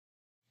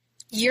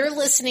You're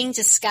listening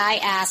to Sky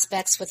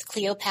Aspects with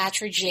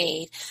Cleopatra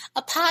Jade,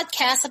 a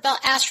podcast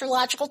about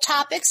astrological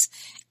topics,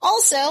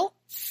 also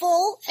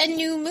full and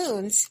new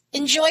moons.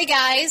 Enjoy,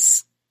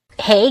 guys!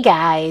 Hey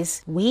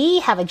guys, we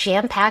have a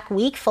jam-packed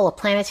week full of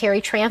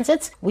planetary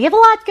transits. We have a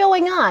lot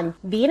going on.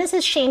 Venus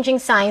is changing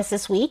signs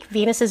this week.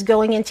 Venus is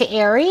going into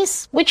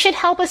Aries, which should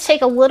help us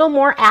take a little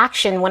more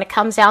action when it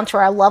comes down to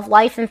our love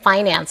life and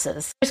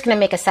finances. It's going to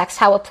make a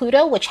sextile with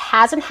Pluto, which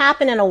hasn't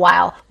happened in a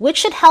while, which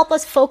should help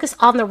us focus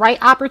on the right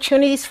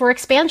opportunities for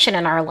expansion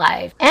in our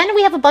life. And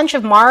we have a bunch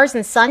of Mars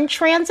and Sun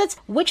transits,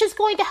 which is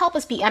going to help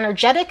us be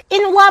energetic,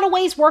 in a lot of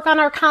ways work on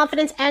our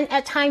confidence and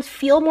at times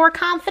feel more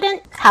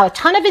confident, have a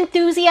ton of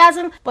enthusiasm,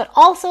 but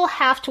also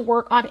have to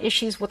work on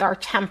issues with our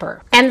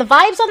temper. And the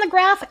vibes on the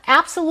graph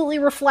absolutely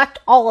reflect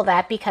all of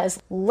that,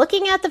 because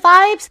looking at the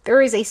vibes,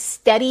 there is a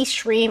steady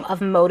stream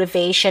of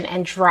motivation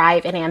and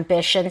drive and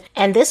ambition.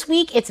 And this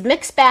week, it's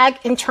mixed bag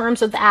in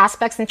terms of the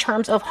aspects, in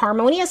terms of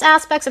harmonious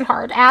aspects and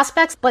hard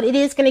aspects, but it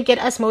is going to get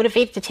us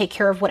motivated to take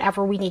care of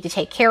whatever we need to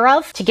take care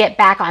of, to get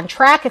back on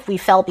track if we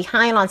fell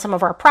behind on some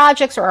of our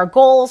projects or our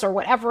goals or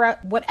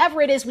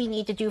whatever it is we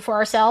need to do for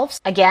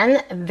ourselves.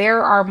 Again,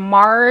 there are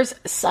Mars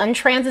Sun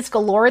transits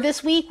galore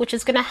this week, which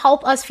is going to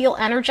help us feel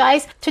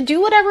energized to do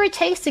whatever it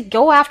takes to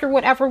go after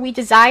whatever we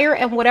desire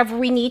and whatever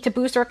we need to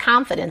boost our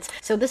confidence.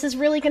 So this is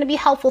really going to be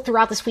helpful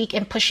throughout this week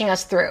in pushing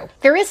us through.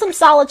 There is some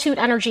solitude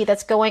energy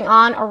that's going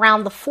on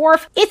around the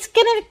 4th. It's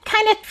going to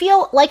kind of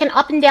feel like an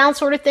up and down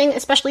sort of thing,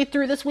 especially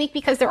through this week,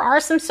 because there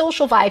are some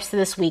social vibes to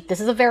this week. This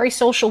is a very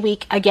social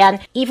week. Again,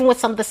 even with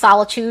some of the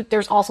solitude,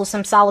 there's also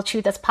some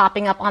solitude that's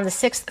popping up on the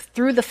 6th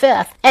through the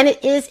 5th. And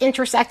it is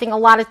intersecting a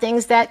lot of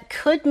things that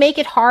could make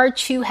it hard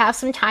to have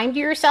some time to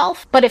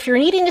yourself. But if you're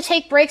needing to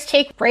take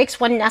breaks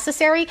when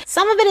necessary.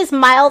 Some of it is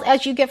mild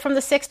as you get from the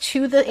 6th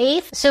to the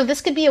 8th. So this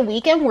could be a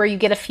weekend where you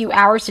get a few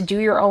hours to do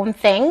your own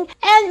thing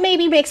and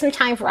maybe make some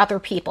time for other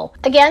people.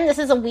 Again, this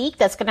is a week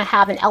that's going to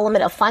have an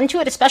element of fun to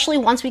it, especially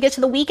once we get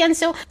to the weekend.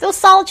 So those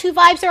solitude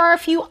vibes, there are a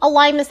few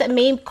alignments that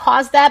may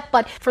cause that,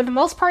 but for the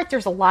most part,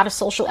 there's a lot of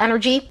social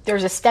energy.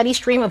 There's a steady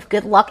stream of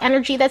good luck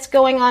energy that's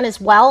going on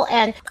as well.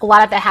 And a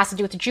lot of that has to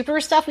do with the Jupiter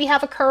stuff we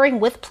have occurring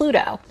with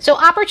Pluto. So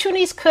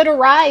opportunities could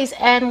arise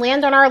and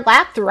land on our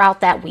lap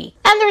throughout that week.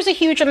 And there's a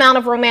huge amount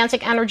of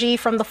romantic energy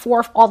from the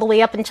 4th all the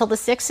way up until the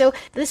 6th. So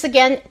this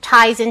again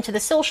ties into the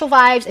social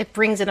vibes. It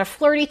brings in a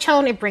flirty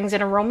tone. It brings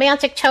in a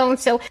romantic tone.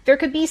 So there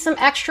could be some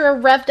extra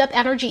revved up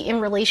energy in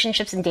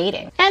relationships and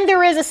dating. And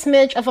there is a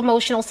smidge of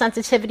emotional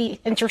sensitivity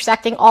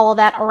intersecting all of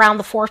that around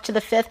the 4th to the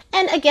 5th.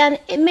 And again,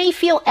 it may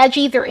feel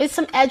edgy. There is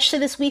some edge to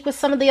this week with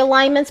some of the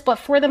alignments, but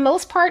for the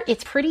most part,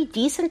 it's pretty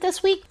decent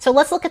this week. So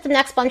let's look at the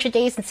next bunch of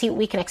days and see what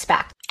we can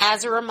expect.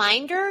 As a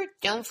reminder,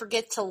 don't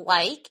forget to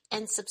like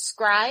and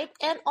subscribe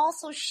and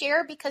also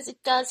share, because it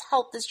does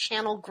help this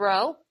channel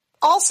grow.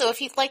 Also,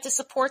 if you'd like to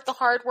support the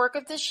hard work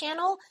of this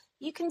channel,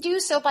 you can do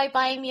so by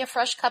buying me a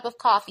fresh cup of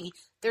coffee.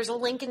 There's a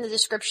link in the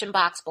description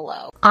box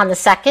below. On the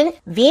 2nd,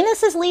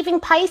 Venus is leaving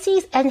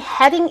Pisces and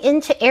heading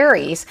into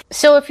Aries.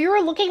 So if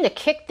you're looking to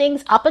kick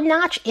things up a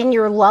notch in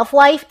your love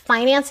life,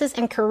 finances,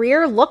 and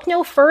career, look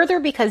no further,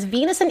 because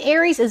Venus in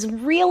Aries is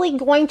really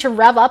going to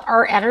rev up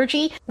our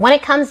energy when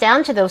it comes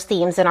down to those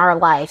themes in our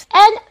lives.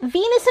 And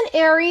Venus in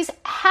Aries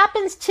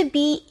happens to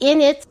be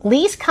in its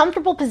least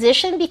comfortable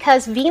position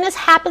because Venus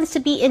happens to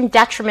be in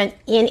detriment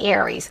in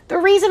Aries. The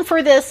reason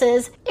for this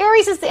is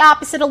Aries is the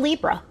opposite of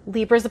Libra.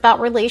 Libra is about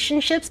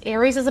relationships.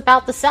 Aries is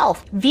about the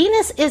self.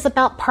 Venus is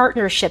about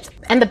partnerships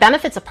and the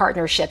benefits of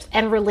partnerships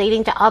and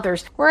relating to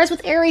others. Whereas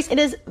with Aries, it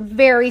is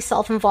very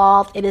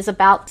self-involved. It is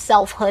about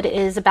selfhood. It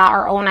is about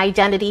our own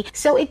identity.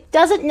 So it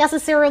doesn't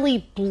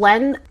necessarily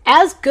blend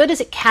as good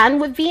as it can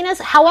with Venus.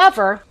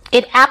 However,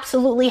 it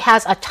absolutely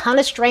has a ton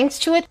of strengths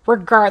to it,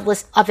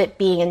 regardless of it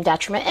being in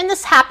detriment. And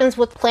this happens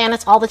with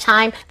planets all the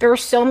time. There are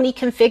so many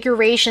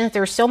configurations.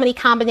 There are so many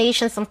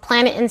combinations from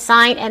planet and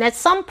sign. And at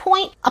some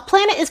point, a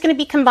planet is going to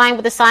be combined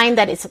with a sign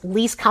that it's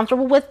least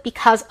comfortable with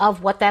because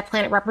of what that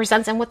planet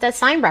represents and what that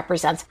sign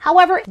represents.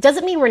 However, it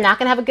doesn't mean we're not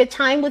going to have a good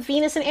time with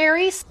Venus in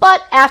Aries.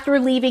 But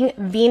after leaving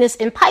Venus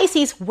in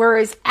Pisces,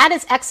 whereas at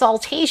its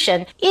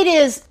exaltation, it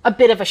is a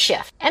bit of a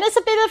shift. And it's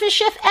a bit of a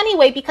shift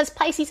anyway, because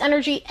Pisces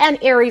energy and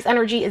Aries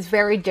energy is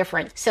very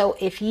different. So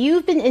if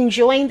you've been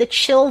enjoying the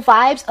chill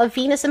vibes of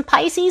Venus and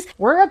Pisces,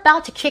 we're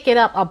about to kick it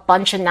up a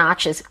bunch of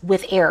notches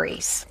with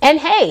Aries. And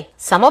hey,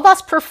 some of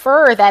us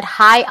prefer that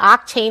high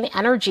octane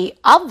energy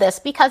of this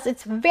because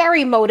it's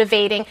very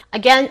motivating.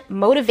 Again,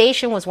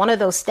 motivation was one of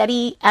those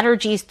steady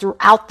energies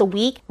throughout the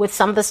week with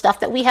some of the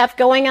stuff that we have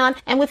going on.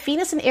 And with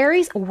Venus and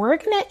Aries, we're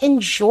going to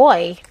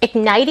enjoy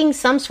igniting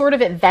some sort of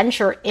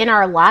adventure in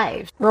our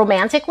lives.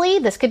 Romantically,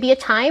 this could be a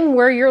time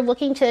where you're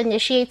looking to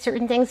initiate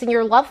certain things in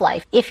your love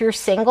life. If you're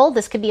single,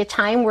 this could be a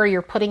time where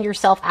you're putting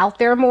yourself out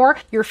there more.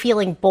 You're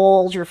feeling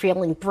bold, you're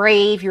feeling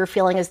brave, you're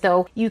feeling as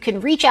though you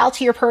can reach out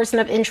to your person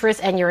of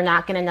interest and you're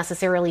not going to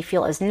necessarily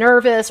feel as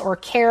nervous or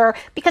care,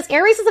 because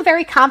Aries is a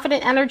very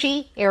confident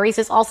energy. Aries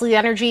is also the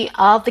energy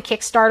of the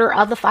Kickstarter,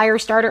 of the fire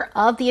starter,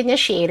 of the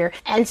initiator.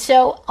 And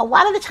so a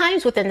lot of the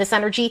times within this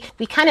energy,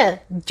 we kind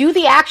of do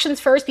the actions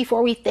first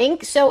before we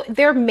think. So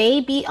there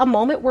may be a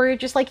moment where you're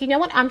just like, you know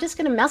what, I'm just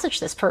going to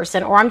message this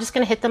person, or I'm just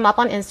going to hit them up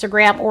on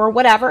Instagram or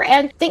whatever,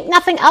 and think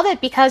nothing of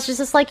it, because it's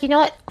just like, you know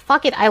what,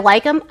 fuck it, I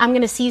like them. I'm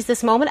going to seize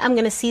this moment. I'm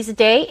going to seize the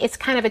day. It's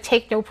kind of a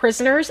take no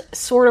prisoners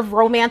sort of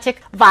romantic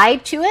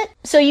vibe to it.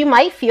 So you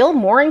might feel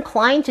more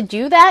inclined to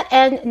do that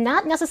and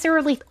not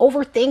necessarily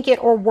overthink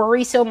it or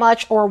worry so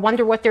much or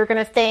wonder what they're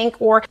going to think,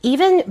 or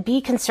even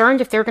be concerned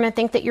if they're going to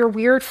think that you're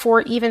weird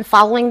for even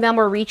following them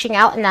or reaching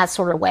out in that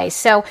sort of way.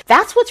 So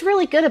that's what's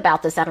really good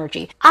about this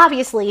energy.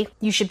 Obviously,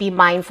 you should be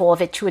mindful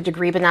of it to a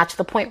degree, but not to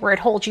the point where it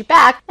holds you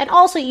back. And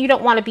also, you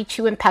don't want to be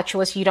too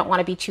impetuous. You don't want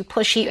to be too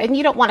pushy, and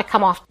you don't want to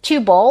come off too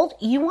bold.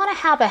 You want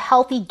to have a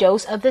healthy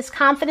dose of this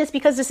confidence,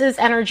 because this is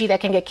energy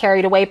that can get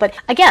carried away. But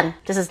again,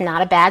 this is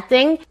not a bad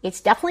thing.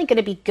 It's definitely going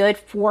to be good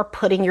for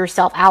putting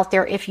yourself out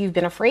there if you've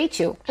been afraid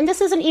to. And this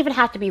doesn't even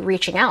have to be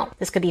reaching out.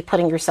 This could be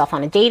putting yourself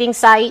on a dating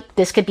site.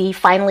 This could be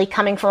finally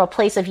coming from a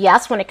place of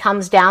yes when it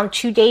comes down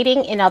to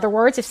dating. In other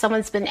words, if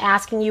someone's been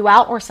asking you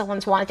out or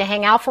someone's wanted to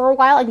hang out for a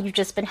while and you've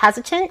just been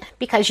hesitant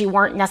because you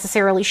weren't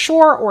necessarily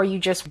sure or you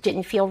just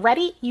didn't feel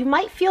ready, you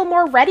might feel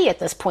more ready at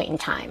this point in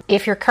time.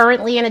 If you're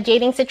currently in a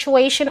dating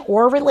situation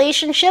or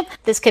relationship,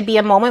 this could be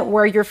a moment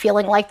where you're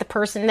feeling like the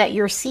person that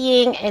you're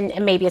seeing,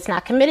 and maybe it's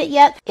not committed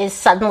yet, is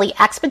suddenly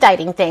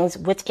expediting things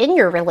within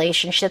your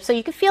relationship. So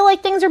you can feel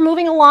like things are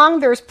moving along.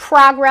 There's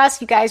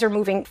progress. You guys are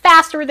moving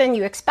faster than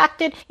you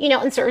expected. You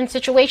know, in certain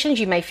situations,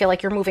 you may feel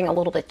like you're moving a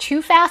little bit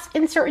too fast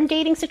in certain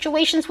dating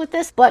situations with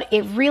this, but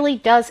it really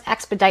does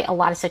expedite a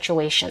lot of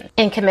situations.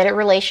 In committed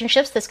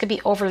relationships, this could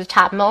be over the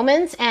top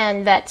moments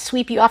and that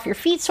sweep you off your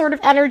feet sort of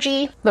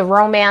energy. The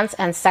romance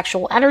and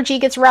sexual energy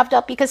gets revved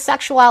up, because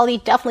sexuality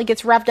definitely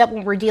gets revved up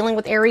when we're dealing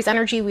with Aries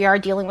energy. We are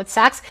dealing with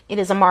sex. It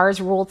is a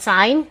Mars-ruled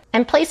sign.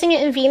 And placing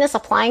it in Venus,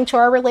 applying to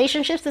our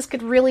relationships, this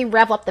could really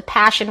rev up the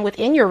passion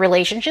within your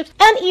relationships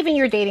and even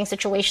your dating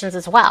situations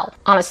as well.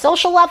 On a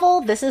social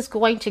level, this is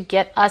going to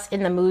get us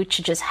in the mood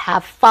to just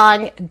have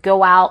fun,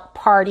 go out,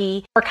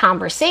 party, or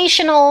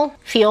conversational,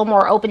 feel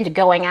more open to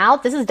going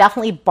out. This is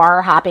definitely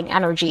bar hopping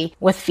energy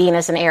with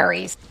Venus and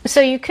Aries.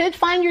 So you could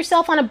find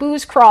yourself on a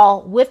booze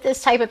crawl with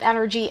this type of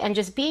energy and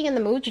just being in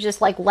the mood to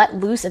just like let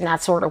loose in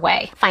that sort of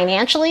way.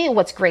 Financially,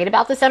 what's great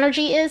about this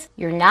energy is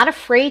you're not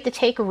afraid to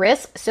take a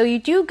risk. So you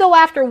do go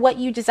after what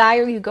you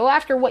desire. You go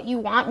after what you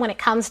want when it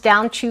comes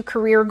down to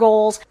career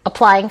goals.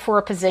 Applying for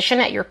a position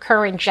at your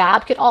current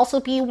job could also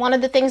be one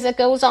of the things that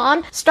goes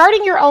on.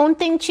 Starting your own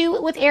thing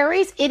too with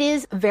Aries, it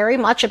is very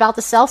much about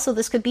the self. So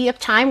this could be a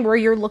time where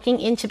you're looking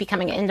into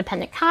becoming an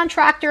independent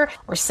contractor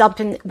or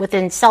something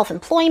within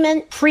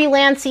self-employment,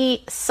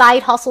 freelancing,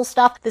 side hustle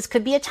stuff. This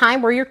could be a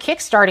time where you're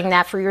kickstarting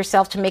that for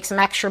yourself to make some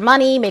extra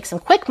money, make some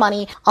quick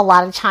money. A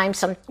lot of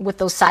times with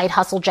those side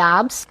hustle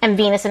jobs. And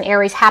Venus and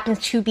Aries happens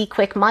to be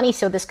quick money.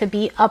 So this could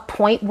be a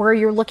point where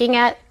you're looking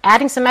at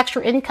adding some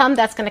extra income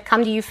that's going to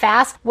come to you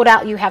fast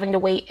without you having to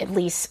wait at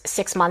least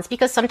 6 months,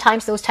 because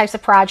sometimes those types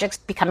of projects,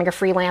 becoming a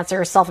freelancer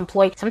or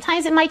self-employed,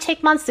 sometimes it might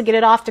take months to get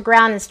it off the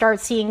ground and start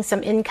seeing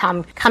some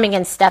income coming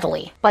in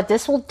steadily. But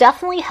this will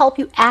definitely help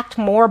you act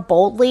more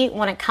boldly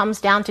when it comes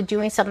down to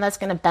doing something that's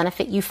going to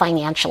benefit you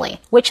financially,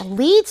 which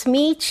leads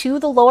me to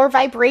the lower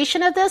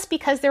vibration of this,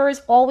 because there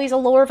is always a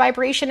lower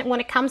vibration when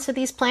it comes to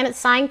these planet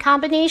sign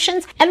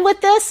combinations. And with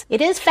this,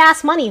 it is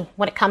fast money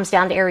when it comes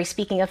down to Aries,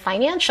 speaking of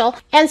financial.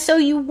 And so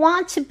you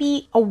want to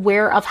be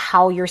aware of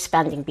how you're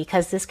spending,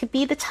 because this could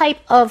be the type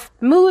of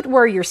mood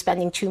where you're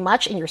spending too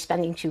much and you're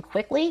spending too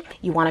quickly.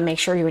 You want to make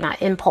sure you're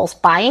not impulse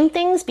buying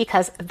things,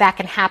 because that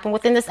can happen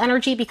within this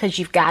energy, because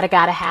you've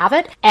gotta have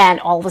it, and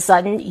all of a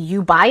sudden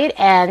you buy it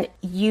and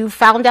you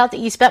found out that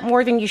you spent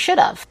more than you should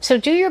have. So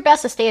do your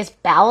best to stay as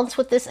balanced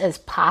with this as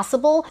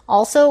possible.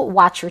 Also,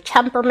 watch your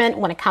temperament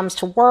when it comes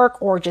to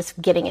work or just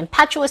getting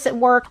impetuous at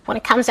work when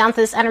it comes down to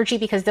this energy,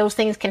 because those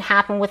things can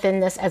happen within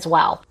this as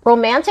well.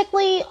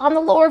 Romantically, on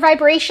the lower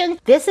vibration,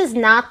 this is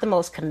not the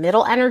most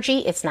committal energy.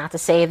 It's not to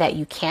say that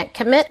you can't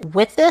commit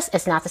with this.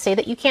 It's not to say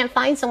that you can't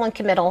find someone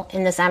committal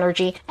in this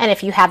energy. And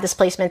if you have this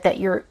placement that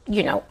you're,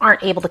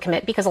 aren't able to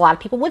commit, because a lot of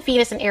people with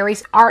Venus and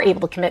Aries are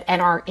able to commit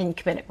and are in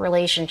committed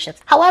relationships.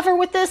 However,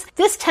 with this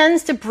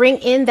tends to bring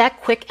in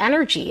that quick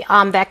energy,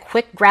 that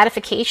quick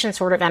gratification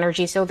sort of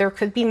energy. So there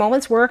could be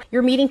moments where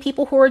you're meeting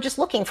people who are just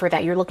looking for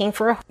that.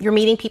 You're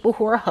meeting people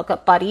who are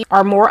hookup buddies,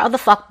 are more of the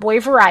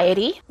fuckboy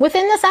variety.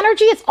 Within this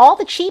energy, it's all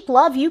the cheap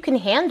love you can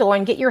handle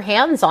and get your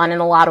hands on in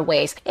a lot of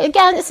ways.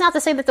 Again, it's not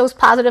to say that those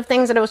positive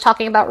things that I was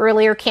talking about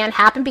earlier can't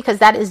happen, because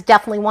that is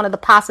definitely one of the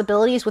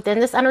possibilities within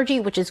this energy,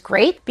 which is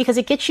great because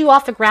it gets you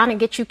off the ground and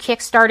gets you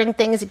kick-starting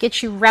things. It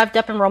gets you revved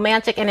up and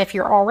romantic. And if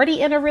you're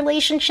already in a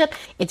relationship,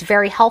 it's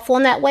very helpful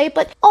in that way.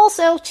 But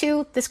also,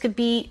 too, this could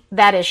be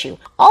that issue.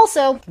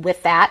 Also,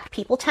 with that,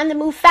 people people tend to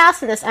move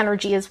fast in this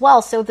energy as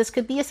well. So this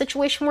could be a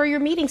situation where you're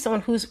meeting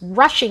someone who's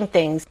rushing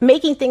things,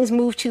 making things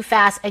move too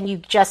fast, and you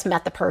just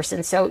met the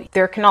person. So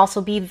there can also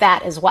be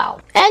that as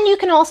well. And you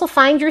can also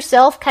find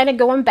yourself kind of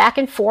going back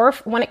and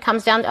forth when it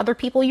comes down to other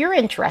people you're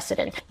interested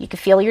in. You can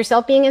feel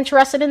yourself being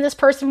interested in this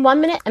person 1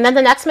 minute, and then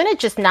the next minute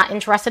just not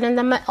interested in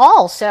them at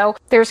all. So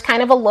there's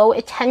kind of a low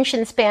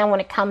attention span when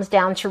it comes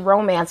down to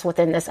romance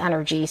within this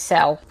energy.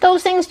 So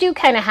those things do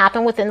kind of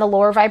happen within the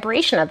lower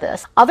vibration of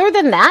this. Other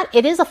than that,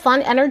 it is a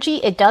fun energy.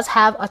 It does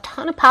have a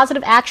ton of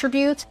positive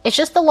attributes. It's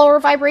just the lower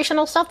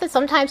vibrational stuff that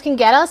sometimes can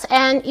get us.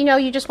 And,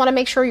 you just want to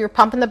make sure you're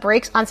pumping the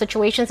brakes on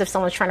situations if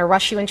someone's trying to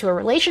rush you into a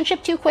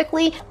relationship too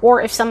quickly,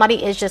 or if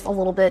somebody is just a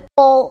little bit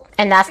full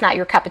and that's not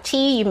your cup of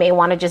tea, you may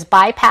want to just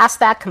bypass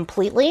that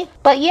completely.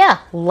 But yeah,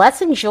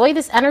 let's enjoy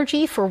this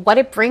energy for what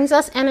it brings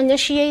us and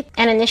initiate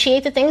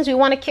the things we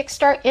want to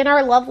kickstart in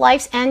our love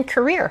lives and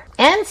career.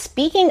 And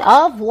speaking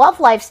of love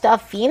life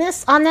stuff,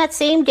 Venus on that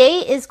same day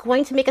is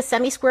going to make a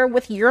semi-square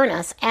with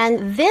Uranus,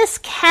 and this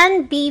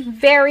can be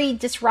very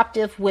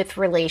disruptive with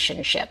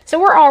relationships. So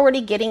we're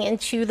already getting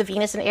into the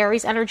Venus and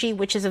Aries energy,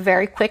 which is a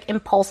very quick,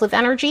 impulsive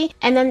energy.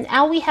 And then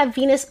now we have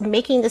Venus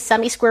making the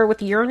semi-square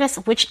with Uranus,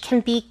 which can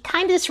be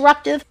kind of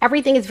disruptive.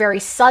 Everything is very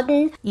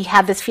sudden. You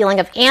have this feeling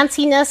of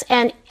antsiness,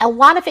 and a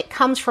lot of it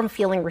comes from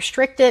feeling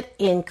restricted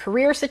in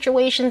career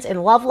situations,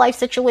 in love life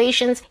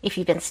situations. If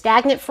you've been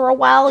stagnant for a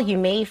while, you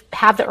may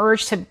have the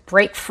urge to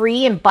break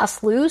free and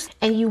bust loose,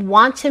 and you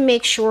want to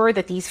make sure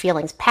that these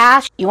feelings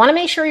pass. You want to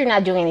make sure you're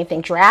not doing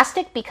anything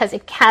drastic because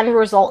it can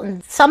result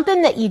in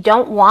something that you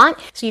don't want.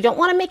 So you don't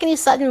want to make any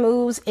sudden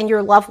moves in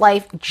your love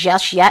life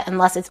just yet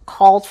unless it's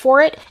called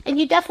for it. And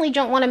you definitely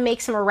don't want to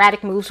make some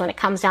erratic moves when it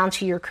comes down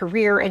to your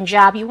career and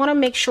job. You want to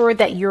make sure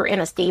that you're in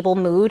a stable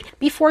mood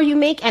before you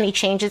make any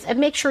changes, and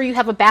make sure you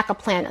have a backup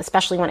plan,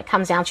 especially when it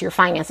comes down to your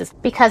finances,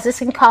 because this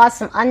can cause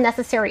some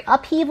unnecessary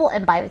upheaval.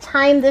 And by the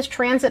time this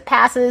transit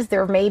passes,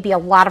 there may be a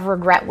lot of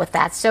regret with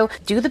that. So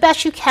do the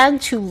best you can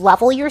to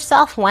level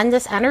yourself when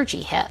this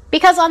energy hits.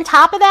 Because on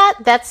top of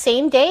that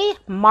same day,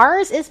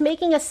 Mars is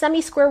making a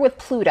semi-square with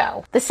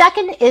Pluto. The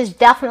second is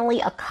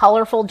definitely a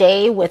colorful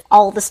day with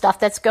all the stuff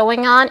that's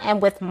going on,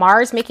 and with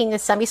Mars making a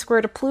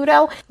semi-square to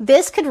Pluto,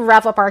 this could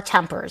rev up our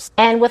tempers.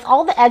 And with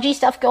all the edgy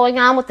stuff going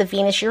on with the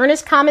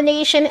Venus-Uranus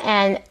combination,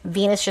 and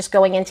Venus just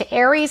going into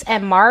Aries,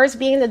 and Mars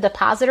being the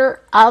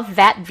depositor of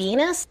that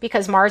Venus,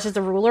 because Mars is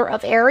the ruler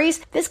of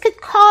Aries, this could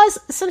cause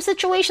some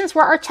situations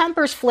where our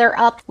tempers flare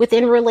up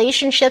within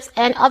relationships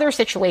and other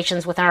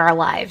situations within our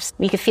lives.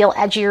 We could feel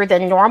edgier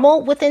than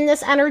normal within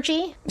this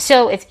energy.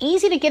 So it's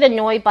easy to get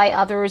annoyed by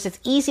others, it's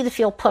easy to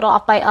feel put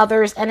off by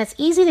others, and it's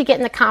easy to get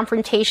into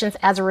confrontations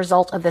as a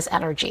result of this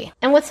energy.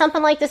 And with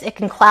something like this, it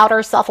can cloud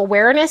our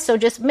self-awareness, so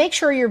just make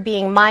sure you're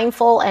being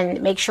mindful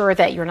and make sure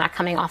that you're not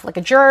coming off like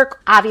a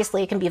jerk.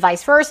 Obviously, it can be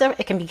vice versa.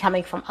 It can be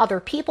coming from other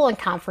people and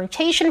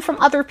confrontation from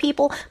other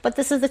people, but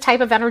this is the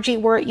type of energy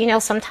where,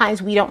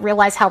 sometimes we don't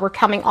realize how we're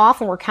coming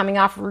off, and we're coming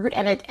off rude,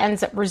 and it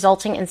ends up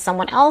resulting in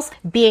someone else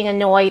being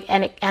annoyed,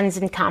 and it ends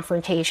in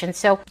confrontation.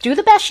 So do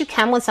the best you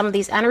can when some of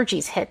these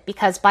energies hit,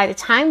 because by the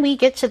time we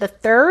get to the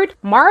 3rd,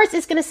 Mars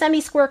is going to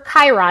semi-square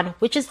Chiron,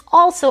 which is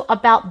also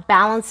about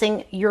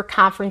balancing your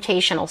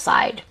confrontational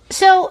side.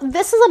 So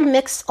this is a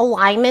mixed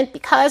alignment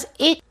because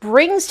it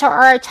brings to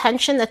our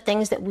attention the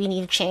things that we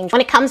need to change.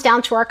 When it comes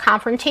down to our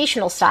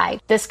confrontational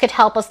side, this could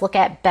help us look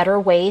at better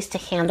ways to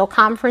handle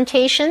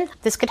confrontation.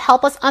 This could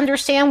help us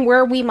understand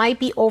where we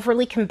might be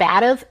overly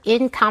combative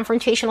in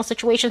confrontational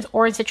situations,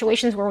 or in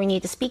situations where we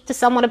need to speak to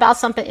someone about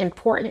something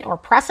important or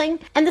pressing.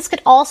 And this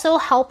could also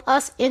help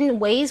us in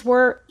ways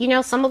where,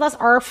 some of us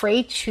are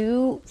afraid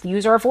to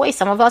use our voice.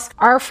 Some of us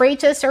are afraid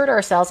to assert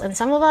ourselves, and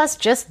some of us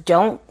just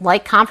don't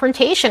like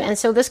confrontation. And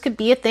so this could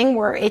be a thing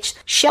where it's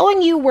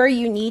showing you where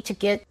you need to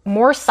get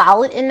more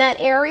solid in that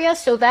area,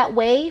 so that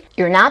way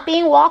you're not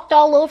being walked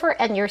all over,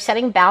 and you're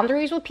setting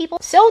boundaries with people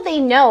so they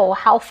know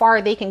how far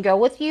they can go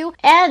with you,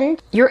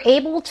 and you're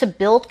able to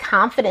build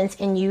confidence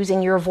in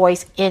using your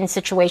voice in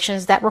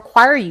situations that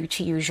require you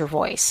to use your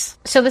voice.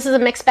 So this is a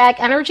mixed bag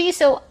energy,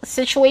 so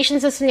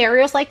situations and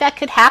scenarios like that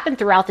could happen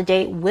throughout the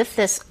day with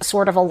this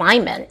sort of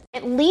alignment.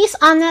 At least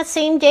on that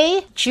same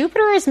day,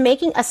 Jupiter is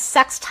making a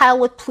sextile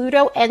with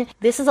Pluto, and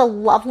this is a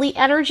lovely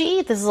energy.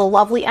 This is a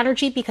lovely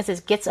energy because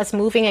it gets us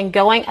moving and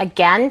going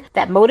again.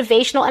 That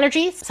motivational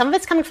energy, some of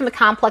it's coming from the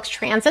complex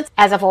transits.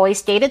 As I've always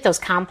stated, those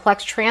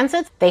complex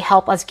transits, they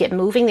help us get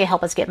moving, they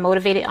help us get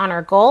motivated on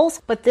our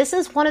goals. But this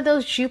is one of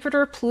those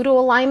Jupiter-Pluto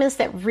alignments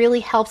that really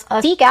helps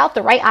us seek out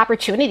the right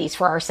opportunities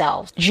for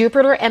ourselves.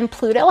 Jupiter and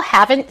Pluto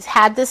haven't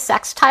had this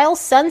sextile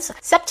since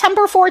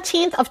September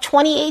 14th of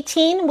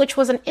 2018, which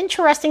was an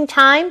interesting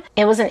time.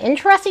 It was an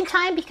interesting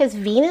time because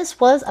Venus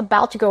was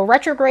about to go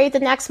retrograde the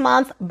next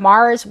month.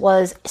 Mars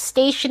was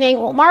stationing.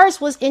 Well, Mars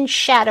was in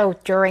shadow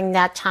during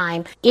that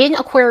time in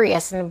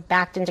Aquarius and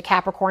backed into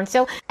Capricorn.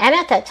 And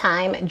at that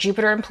time,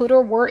 Jupiter and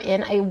Pluto were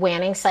in a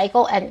waning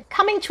cycle and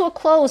coming to a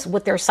close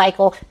with their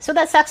cycle. So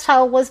that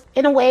sextile was,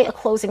 in a way, a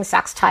closing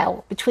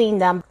sextile between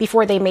them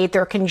before they made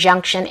their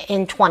conjunction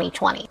in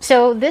 2020.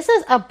 So this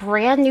is a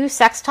brand new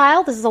sextile.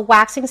 sextile. This is a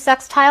waxing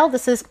sextile.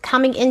 This is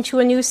coming into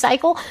a new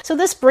cycle. So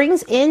this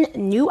brings in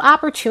new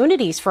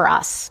opportunities for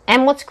us.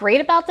 And what's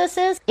great about this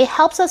is it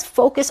helps us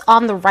focus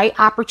on the right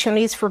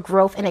opportunities for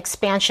growth and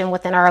expansion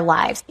within our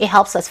lives. It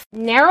helps us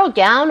narrow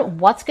down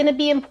what's going to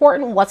be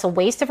important, what's a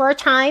waste of our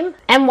time,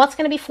 and what's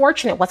going to be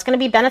fortunate, what's going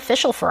to be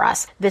beneficial for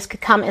us. This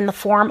could come in the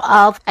form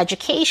of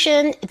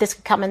education. This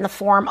could come in the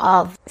form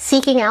of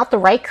seeking out the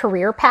right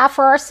career path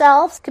for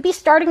ourselves. It could be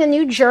starting a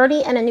new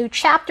journey and a new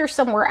chapter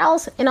somewhere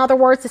else. In other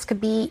words, this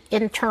could be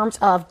in terms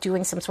of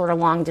doing some sort of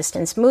long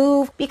distance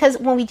move, because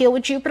when we deal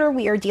with Jupiter,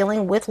 we are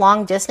dealing with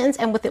long distance,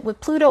 and with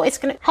Pluto, it's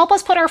going to help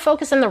us put our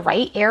focus in the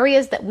right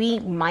areas that we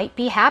might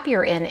be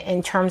happier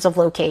in terms of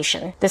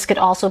location. This could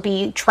also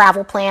be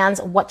travel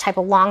plans, what type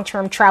of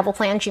long-term travel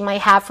plans you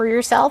might have for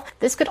yourself.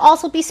 This could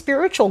also be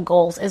spiritual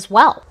goals as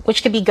well,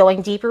 which could be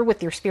going deeper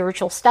with your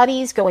spiritual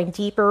studies, going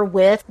deeper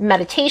with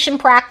meditation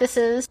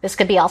practices. This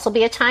could also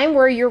be a time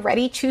where you're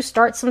ready to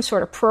start some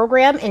sort of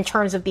program in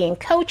terms of being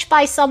coached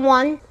by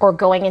someone, or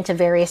going into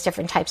various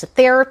different types of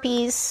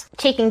therapies,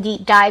 taking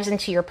deep dives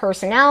into your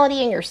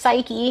personality and your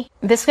psyche.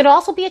 This could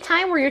also be a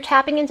time where you're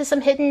tapping into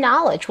some hidden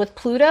knowledge. With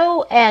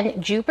Pluto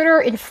and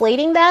Jupiter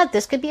inflating that,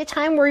 this could be a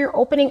time where you're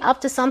opening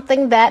up to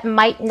something that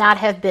might not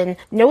have been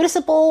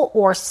noticeable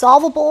or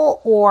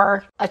solvable,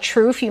 or a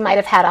truth you might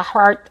have had a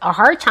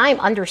hard time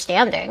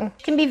understanding.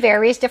 It can be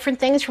various different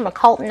things, from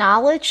occult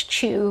knowledge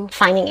to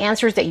finding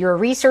answers that you're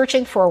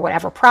researching for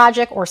whatever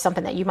project or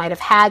something that you might have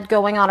had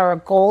going on, or a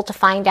goal to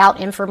find out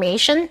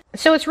information.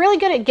 So it's really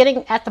good at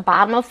getting at the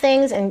bottom of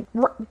things and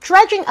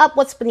dredging up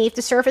what's beneath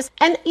the surface.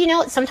 And,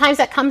 sometimes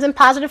that comes in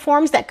positive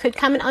forms, that could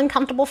come in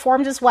uncomfortable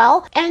forms as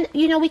well. And,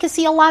 we can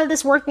see a lot of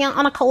this working out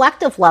on a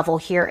collective level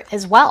here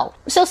as well.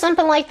 So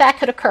something like that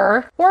could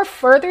occur, or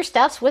further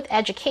steps with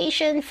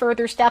education,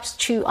 further steps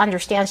to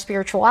understand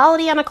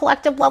spirituality on a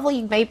collective level.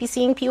 You may be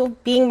seeing people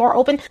being more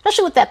open,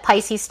 especially with that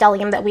Pisces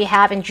stellium that we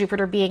have, and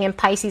Jupiter being in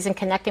Pisces and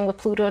connecting with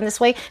Pluto in this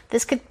way.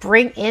 This could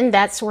bring in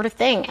that sort of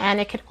thing. And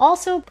it could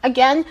also,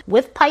 again,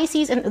 with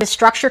Pisces and the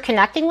structure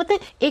connecting with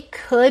it, it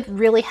could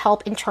really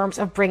help in terms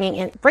of bringing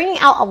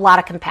out a lot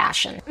of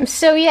compassion.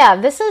 So yeah,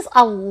 this is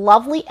a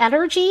lovely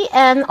energy,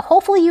 and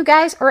hopefully you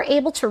guys are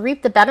able to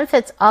reap the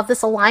benefits of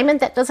this alignment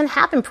that doesn't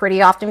happen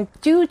pretty often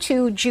due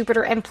to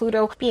Jupiter and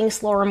Pluto being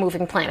slower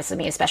moving planets,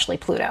 especially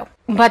Pluto.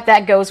 But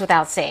that goes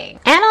without saying.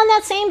 And on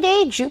that same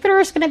day, Jupiter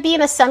is going to be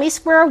in a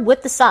semi-square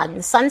with the Sun.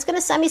 The Sun's going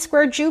to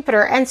semi-square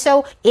Jupiter, and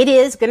so it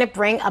is going to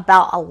bring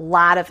about a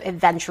lot of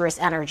adventurous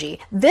energy.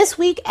 This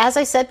week, as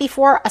I said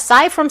before,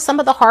 aside from some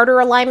of the harder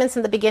alignments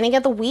in the beginning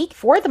of the week,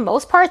 for the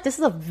most part, this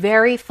is a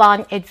very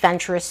fun,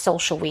 adventurous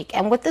social week.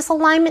 And with this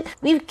alignment,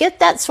 we get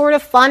that sort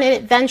of fun and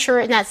adventure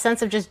in that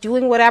sense of just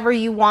doing whatever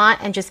you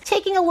want and just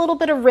taking a little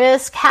bit of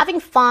risk, having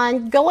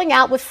fun, going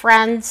out with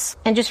friends,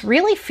 and just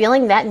really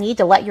feeling that need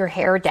to let your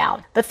hair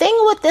down. The thing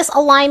with this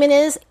alignment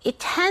is it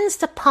tends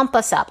to pump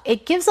us up.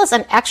 It gives us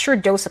an extra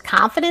dose of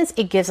confidence.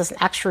 It gives us an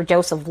extra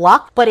dose of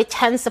luck, but it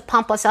tends to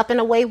pump us up in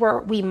a way where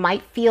we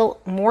might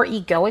feel more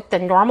egoic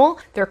than normal.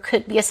 There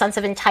could be a sense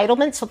of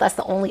entitlement, so that's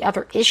the only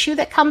other issue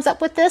that comes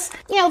up with this.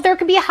 There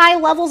could be high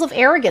levels of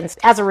arrogance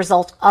as a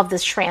result of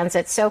this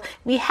transit. So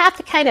we have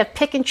to kind of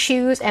pick and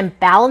choose and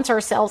balance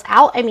ourselves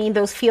out.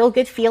 Those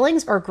feel-good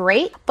feelings are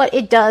great, but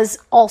it does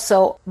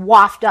also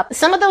waft up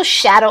some of those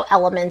shadow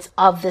elements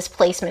of this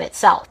placement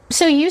itself.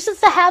 So use it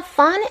to have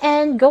fun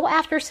and go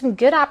after some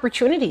good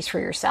opportunities for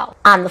yourself.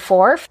 On the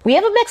 4th, we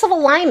have a mix of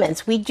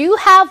alignments. We do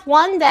have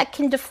one that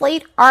can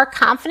deflate our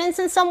confidence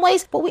in some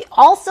ways, but we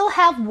also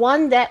have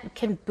one that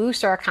can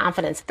boost our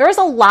confidence. There's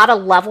a lot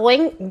of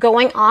leveling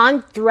going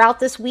on throughout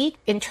this week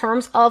in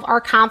terms of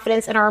our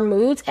confidence and our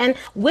moods. And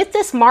with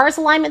this Mars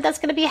alignment that's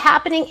going to be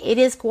happening, it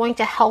is going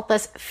to help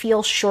us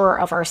feel sure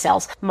of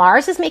ourselves.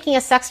 Mars is making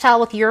a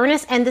sextile with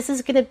Uranus, and this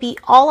is going to be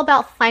all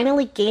about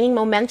finally gaining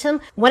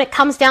momentum when it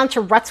comes down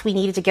to ruts we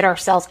needed to get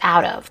ourselves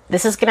out of.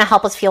 This is going to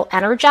help us feel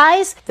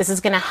energized. This is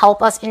going to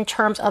help us in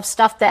terms of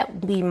stuff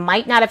that we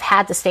might not have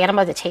had the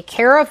stamina to take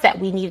care of, that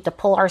we needed to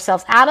pull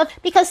ourselves out of,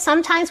 because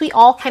sometimes we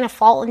all kind of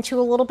fall into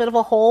a little bit of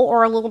a hole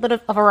or a little bit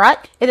of a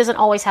rut. It doesn't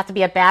always have to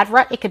be a bad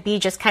rut. It could be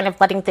just kind of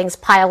letting things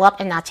pile up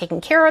and not taking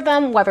care of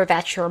them, whether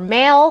that's your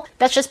mail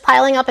that's just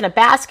piling up in a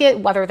basket,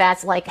 whether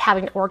that's like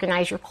having to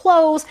organize your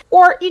clothes,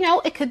 or,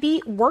 it could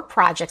be work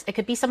projects. It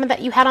could be something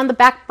that you had on the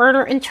back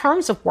burner in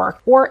terms of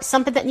work, or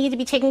something that needed to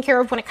be taken care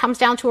of when it comes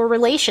down to a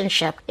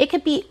relationship. It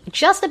could be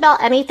just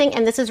about anything,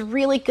 and this is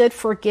really good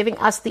for giving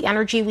us the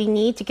energy we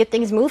need to get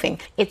things moving.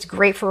 It's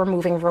great for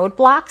removing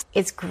roadblocks.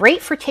 It's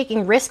great for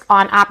taking risk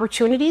on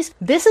opportunities.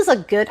 This is a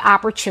good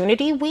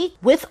opportunity week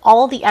with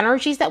all the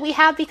energies that we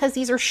have, because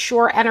these are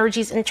sure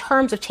energies in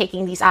terms of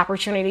taking these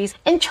opportunities,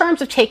 in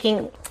terms of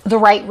taking the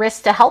right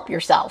risk to help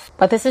yourself.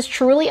 But this is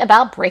truly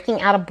about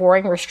breaking out a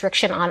boring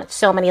restriction on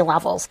so many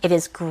levels. It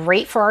is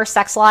great for our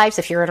sex lives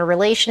if you're in a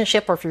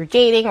relationship or if you're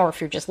dating or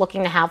if you're just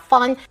looking to have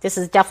fun. This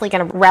is definitely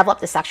going to rev up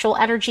the sexual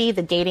energy,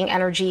 the dating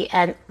energy,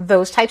 and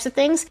those types of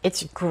things.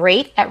 It's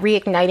great at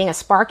reigniting a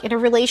spark in a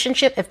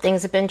relationship if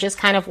things have been just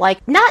kind of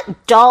like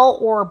not dull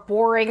or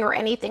boring or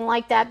anything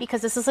like that,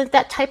 because this isn't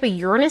that type of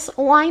Uranus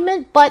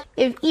alignment. But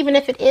even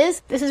if it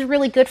is, this is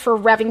really good for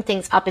revving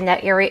things up in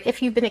that area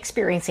if you've been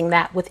experiencing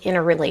that within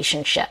a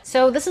relationship.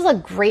 So this is a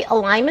great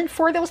alignment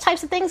for those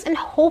types of things, and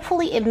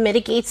hopefully it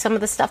mitigates some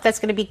of the stuff that's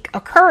going to be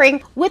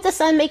occurring with the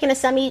sun making a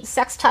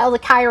semi-sextile to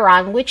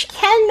Chiron, which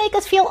can make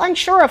us feel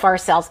unsure of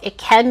ourselves. It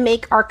can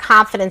make our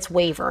confidence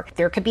waver.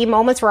 There could be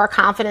moments where our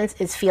confidence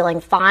is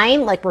feeling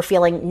fine, like we're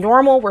feeling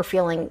normal, we're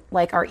feeling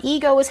like our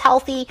ego is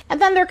healthy,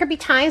 and then there could be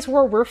times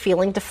where we're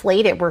feeling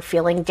deflated, we're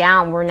feeling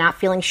down, we're not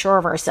feeling sure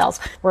of ourselves,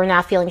 we're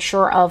not feeling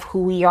sure of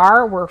who we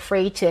are, we're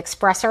afraid to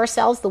express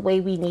ourselves the way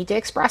we need to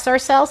express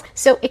ourselves.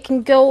 So it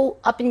can go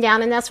up and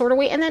down in that sort of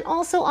way. And then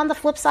also on the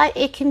flip side,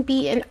 it can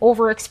be an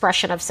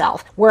overexpression of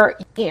self where,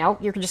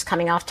 you're just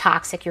coming off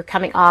toxic, you're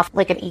coming off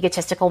like an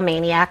egotistical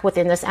maniac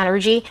within this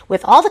energy.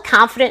 With all the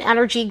confident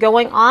energy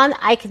going on,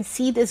 I can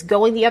see this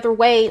going the other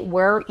way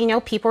where,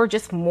 people are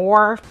just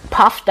more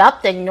puffed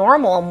up than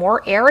normal,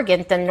 more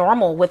arrogant than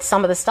normal with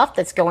some of the stuff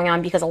that's going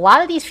on, because a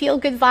lot of these feel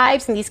good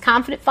vibes and these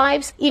confident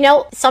vibes,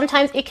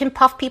 sometimes it can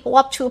puff people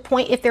up to a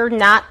point if they're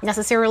not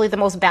necessarily the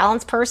most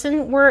balanced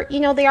person where,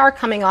 they are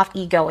coming off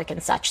egoic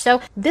and such.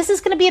 So this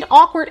is going to be an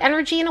awkward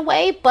energy in a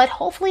way, but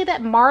hopefully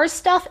that Mars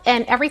stuff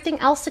and everything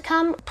else to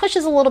come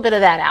pushes a little bit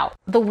of that out.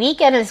 The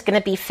weekend is going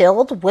to be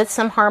filled with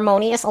some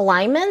harmonious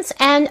alignments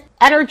and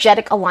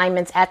energetic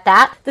alignments at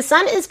that. The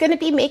sun is going to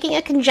be making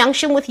a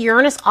conjunction with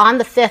Uranus on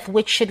the 5th,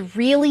 which should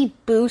really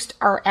boost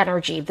our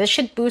energy. This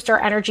should boost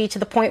our energy to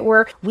the point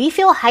where we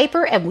feel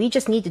hyper and we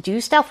just need to do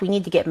stuff. We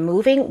need to get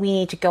moving. We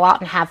need to go out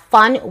and have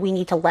fun. We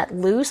need to let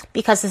loose,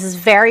 because this is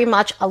very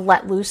much a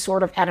let loose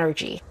sort of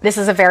energy. This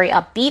is a very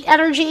upbeat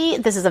energy.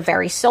 This is a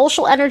very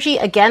social energy.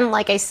 Again,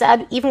 like I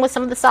said, even with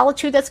some of the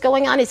solitude that's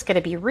going on, it's going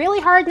to be really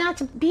hard not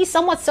to be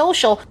somewhat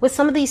social with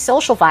some of these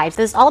social vibes.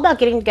 This is all about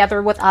getting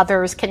together with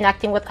others,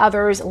 connecting with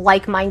others,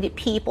 like-minded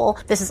people.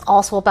 This is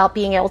also about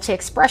being able to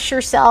express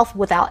yourself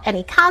without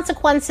any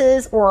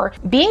consequences, or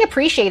being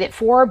appreciated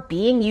for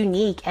being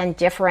unique and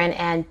different,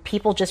 and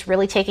people just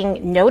really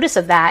taking notice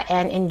of that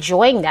and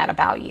enjoying that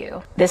about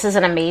you. This is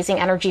an amazing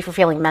energy for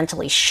feeling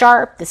mentally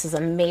sharp. This is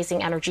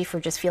amazing energy for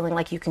just feeling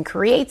like you can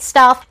create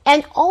stuff.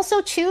 And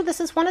also too, this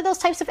is one of those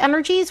types of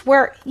energies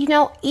where,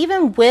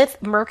 even with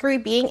Mercury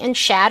being in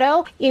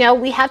shadow,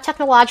 we have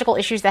technological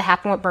issues that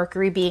happen with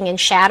Mercury being in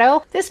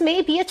shadow. This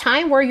may be a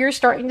time where you're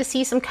starting to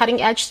see some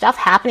cutting edge stuff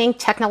happening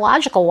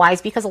technological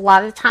wise, because a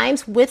lot of the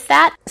times with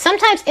that,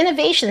 sometimes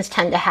innovations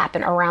tend to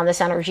happen around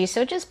this energy.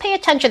 So just pay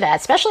attention to that,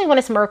 especially when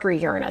it's Mercury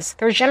Uranus.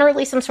 There's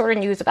generally some sort of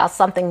news about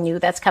something new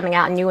that's coming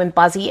out, new and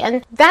buzzy,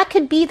 and that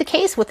could be the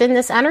case within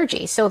this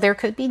energy. So there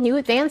could be new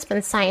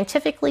advancements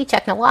scientifically,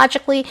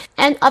 technologically,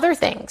 and other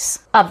things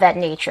of that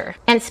nature.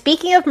 And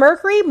speaking of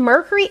Mercury,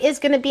 Mercury is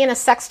going to be in a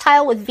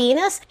sextile with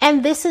Venus,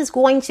 and this is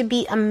going to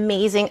be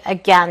amazing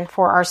again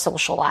for our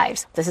social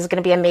lives. This is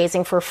going to be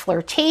amazing for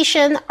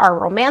flirtation, our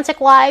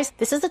romantic lives.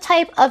 This is the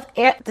type of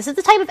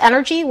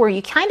energy where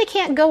you kind of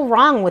can't go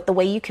wrong with the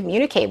way you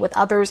communicate with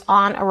others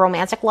on a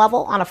romantic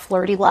level, on a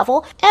flirty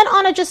level, and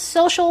on a just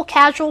social,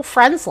 casual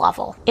friends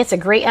level. It's a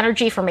great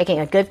energy for making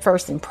a good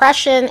first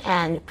impression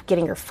and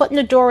getting your foot in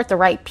the door with the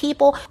right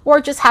people, or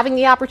just having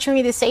the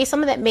opportunity to say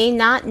something that may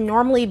not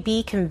normally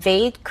be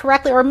conveyed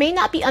correctly or may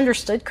not be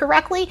understood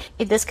correctly.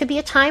 This could be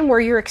a time where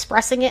you're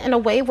expressing it in a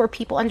way where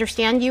people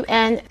understand you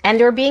and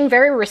they're being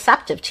very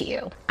receptive to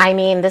you. I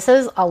mean, this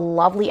is a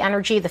lovely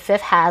energy. The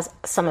 5th has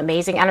some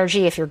amazing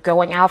energy. If you're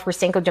going out for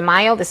Cinco de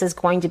Mayo, this is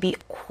going to be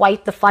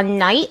quite the fun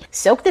night.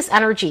 Soak this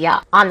energy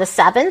up. On the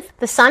 7th,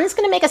 the sun is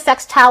going to make a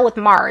sextile with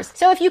Mars.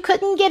 So if you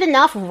couldn't get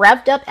enough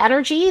revved up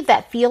energy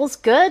that feels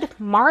good,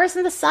 Mars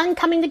and the sun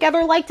coming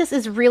together like this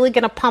is really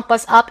going to pump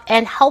us up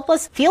and help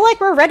us feel like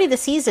we're ready to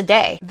seize the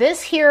day.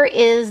 This here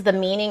is the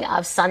meaning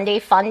of Sunday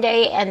Fun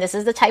Day, and this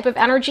is the type of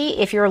energy.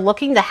 If you're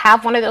looking to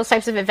have one of those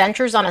types of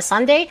adventures on a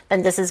Sunday,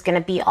 then this is going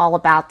to be all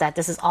about that.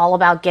 This is all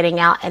about getting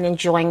out and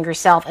enjoying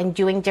yourself and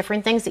doing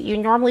different things that you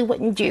normally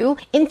wouldn't do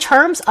in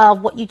terms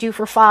of what you do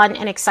for fun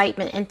and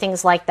excitement and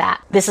things like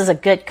that. This is a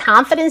good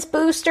confidence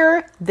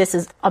booster. This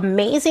is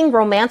amazing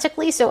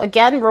romantically. So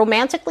again,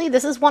 romantically,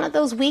 this is one of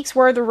those weeks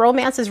where the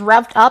romance is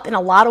revved up in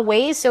a lot of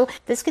ways. So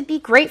this could be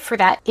great for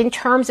that in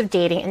terms of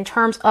dating, in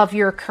terms of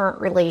your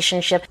current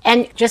relationship,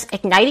 and just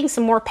igniting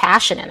some more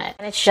passion in it.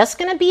 And it's just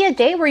going to be a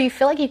day where you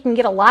feel like you can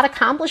get a lot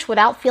accomplished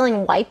without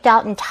feeling wiped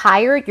out and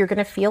tired. You're going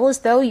to feel as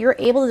though you're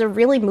able to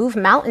really move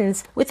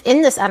mountains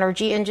within this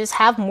energy and just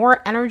have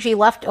more energy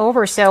left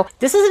over. So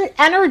this is an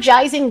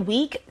energizing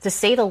week, to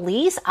say the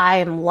least. I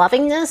am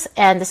loving this,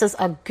 and this is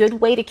a good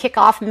way to kick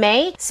off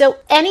May. So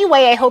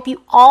anyway, I hope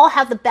you all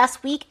have the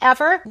best week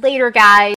ever. Later, guys.